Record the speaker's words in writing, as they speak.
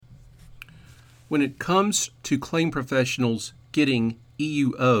when it comes to claim professionals getting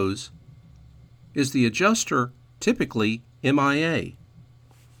EUOs, is the adjuster typically MIA?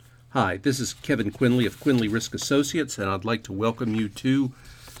 Hi, this is Kevin Quinley of Quinley Risk Associates, and I'd like to welcome you to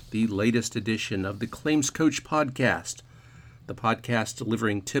the latest edition of the Claims Coach Podcast, the podcast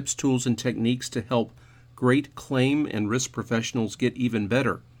delivering tips, tools, and techniques to help great claim and risk professionals get even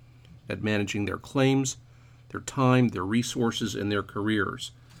better at managing their claims, their time, their resources, and their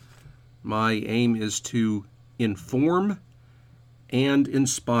careers. My aim is to inform and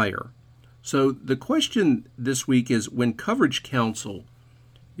inspire. So the question this week is, when coverage counsel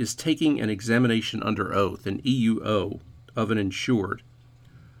is taking an examination under oath, an EUO, of an insured,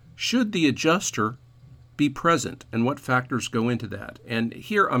 should the adjuster be present, and what factors go into that? And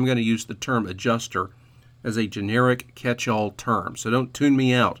here I'm going to use the term adjuster as a generic catch-all term, so don't tune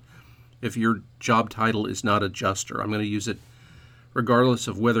me out if your job title is not adjuster. I'm going to use it regardless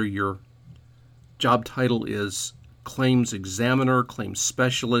of whether your job title is claims examiner, claims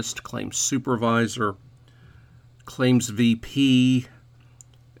specialist, claims supervisor, claims VP,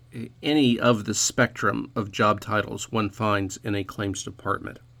 any of the spectrum of job titles one finds in a claims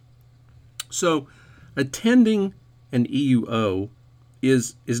department. So attending an EUO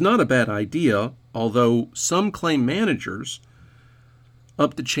is not a bad idea, although some claim managers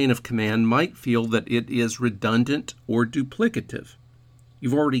up the chain of command might feel that it is redundant or duplicative.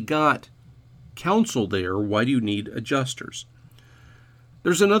 You've already got counsel there. Why do you need adjusters?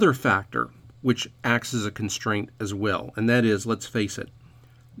 There's another factor which acts as a constraint as well, and that is, let's face it,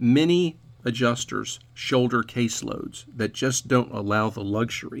 many adjusters shoulder caseloads that just don't allow the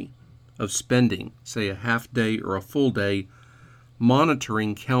luxury of spending, say, a half day or a full day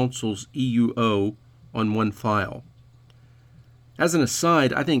monitoring counsel's EUO on one file. As an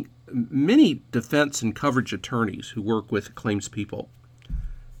aside, I think many defense and coverage attorneys who work with claims people,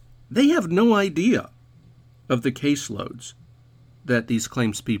 they have no idea of the caseloads that these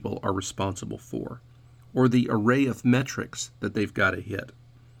claims people are responsible for, or the array of metrics that they've got to hit.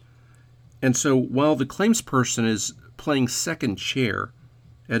 And so while the claims person is playing second chair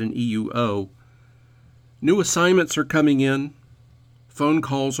at an EUO, new assignments are coming in, phone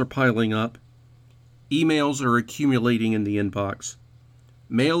calls are piling up, emails are accumulating in the inbox,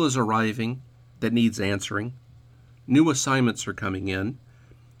 mail is arriving that needs answering, new assignments are coming in.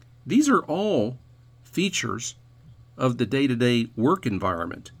 These are all features of the day-to-day work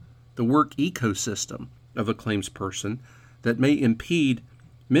environment, the work ecosystem of a claims person that may impede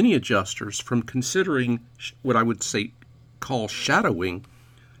many adjusters from considering what I would say call shadowing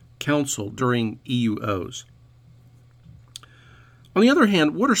counsel during EUOs. On the other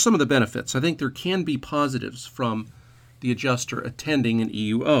hand, what are some of the benefits? I think there can be positives from the adjuster attending an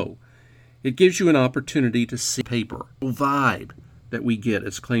EUO. It gives you an opportunity to see paper, the vibe that we get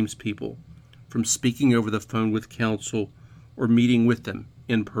as claims people from speaking over the phone with counsel or meeting with them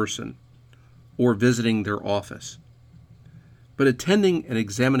in person or visiting their office. But attending an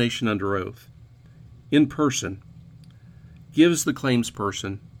examination under oath in person gives the claims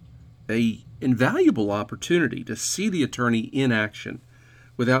person an invaluable opportunity to see the attorney in action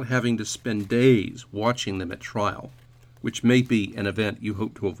without having to spend days watching them at trial, which may be an event you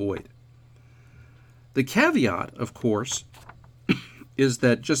hope to avoid. The caveat, of course, is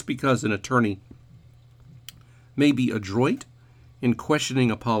that just because an attorney may be adroit in questioning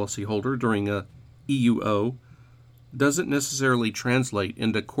a policyholder during a EUO doesn't necessarily translate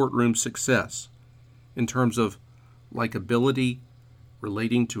into courtroom success in terms of likability,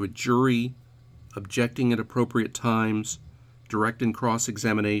 relating to a jury, objecting at appropriate times, direct and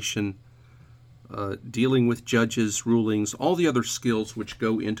cross-examination, dealing with judges' rulings, all the other skills which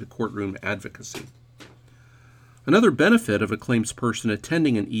go into courtroom advocacy. Another benefit of a claims person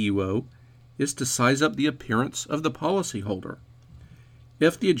attending an EUO is to size up the appearance of the policyholder.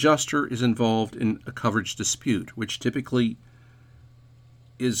 If the adjuster is involved in a coverage dispute, which typically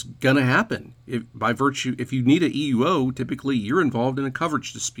is going to happen, if you need an EUO, typically you're involved in a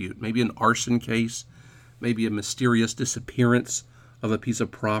coverage dispute, maybe an arson case, maybe a mysterious disappearance of a piece of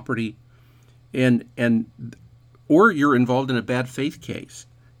property, or you're involved in a bad faith case,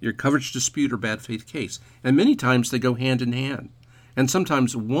 your coverage dispute or bad faith case. And many times they go hand in hand. And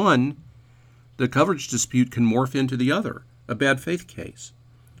sometimes the coverage dispute can morph into the other, a bad faith case.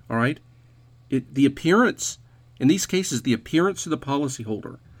 All right? The appearance, in these cases, the appearance of the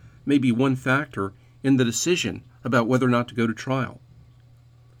policyholder may be one factor in the decision about whether or not to go to trial.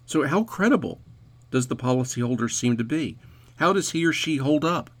 So how credible does the policyholder seem to be? How does he or she hold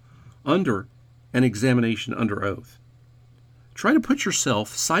up under an examination under oath? Try to put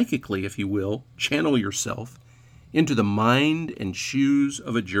yourself psychically, if you will, channel yourself into the mind and shoes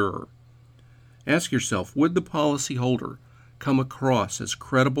of a juror. Ask yourself, would the policyholder come across as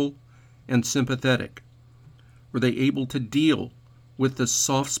credible and sympathetic? Were they able to deal with the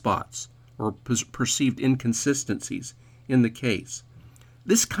soft spots or perceived inconsistencies in the case?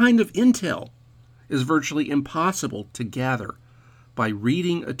 This kind of intel is virtually impossible to gather by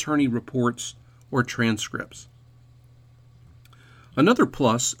reading attorney reports or transcripts. Another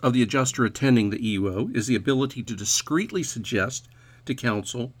plus of the adjuster attending the EUO is the ability to discreetly suggest to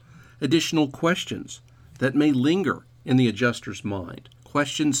counsel additional questions that may linger in the adjuster's mind,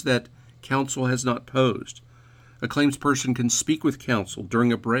 questions that counsel has not posed. A claims person can speak with counsel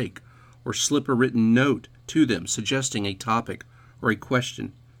during a break or slip a written note to them suggesting a topic or a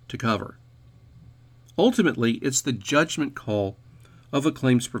question to cover. Ultimately, it's the judgment call of a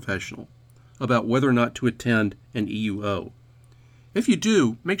claims professional about whether or not to attend an EUO. If you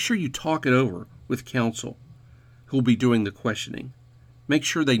do, make sure you talk it over with counsel who will be doing the questioning. Make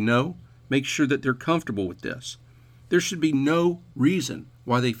sure they know, make sure that they're comfortable with this. There should be no reason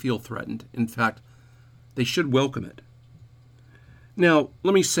why they feel threatened. In fact, they should welcome it. Now,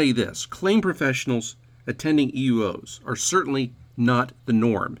 let me say this. Claim professionals attending EUOs are certainly not the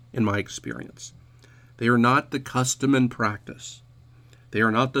norm in my experience. They are not the custom and practice. They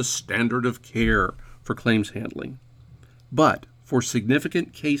are not the standard of care for claims handling. But for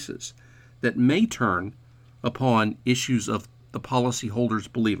significant cases that may turn upon issues of the policyholder's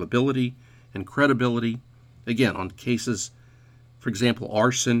believability and credibility, again, on cases, for example,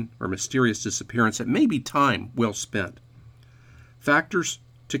 arson or mysterious disappearance, it may be time well spent. Factors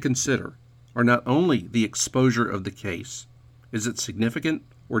to consider are not only the exposure of the case, is it significant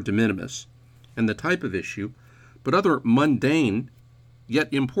or de minimis, and the type of issue, but other mundane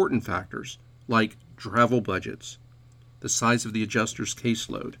yet important factors like travel budgets, the size of the adjuster's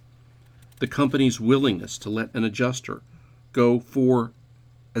caseload, the company's willingness to let an adjuster go for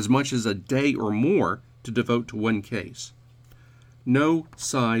as much as a day or more to devote to one case. No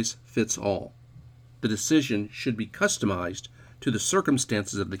size fits all. The decision should be customized to the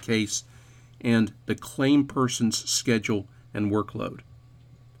circumstances of the case and the claim person's schedule and workload.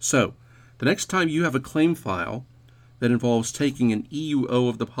 So, the next time you have a claim file that involves taking an EUO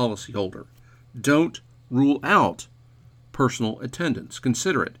of the policyholder, don't rule out personal attendance.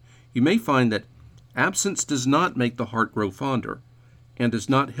 Consider it. You may find that absence does not make the heart grow fonder and does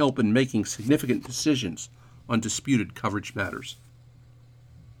not help in making significant decisions on disputed coverage matters.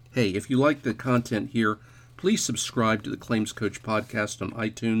 Hey, if you like the content here, please subscribe to the Claims Coach podcast on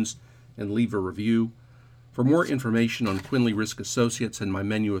iTunes and leave a review. For more information on Quinley Risk Associates and my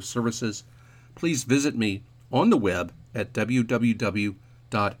menu of services, please visit me on the web at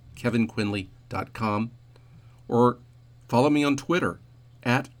www.kevinquinley.com or follow me on Twitter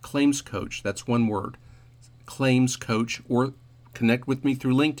at Claims Coach. That's one word, Claims Coach, or connect with me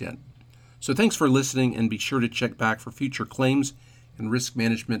through LinkedIn. So thanks for listening, and be sure to check back for future claims and risk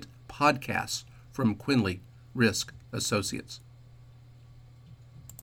management podcasts from Quinley Risk Associates.